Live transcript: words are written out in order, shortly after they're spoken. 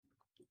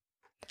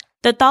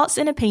The thoughts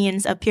and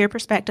opinions of Pure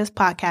Perspectives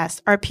podcast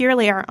are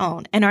purely our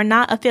own and are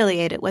not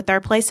affiliated with our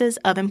places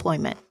of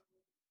employment.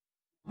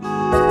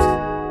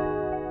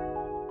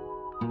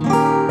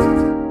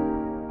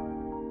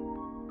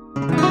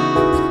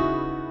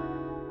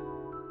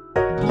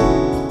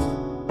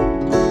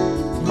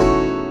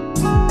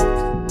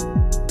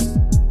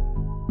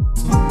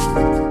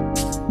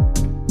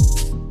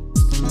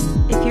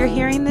 If you're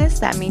hearing this,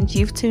 that means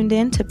you've tuned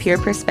in to Pure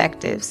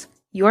Perspectives,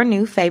 your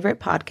new favorite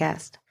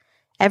podcast.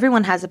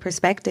 Everyone has a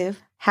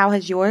perspective. How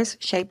has yours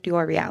shaped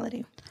your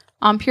reality?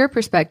 On Pure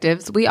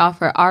Perspectives, we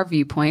offer our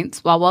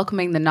viewpoints while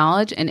welcoming the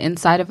knowledge and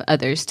insight of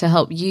others to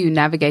help you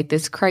navigate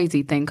this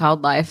crazy thing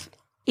called life.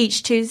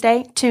 Each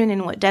Tuesday, tune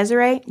in with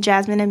Desiree,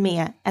 Jasmine, and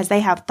Mia as they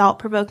have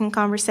thought-provoking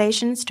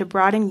conversations to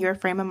broaden your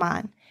frame of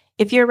mind.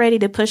 If you're ready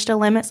to push the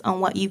limits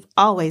on what you've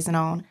always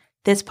known,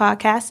 this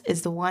podcast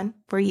is the one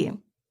for you.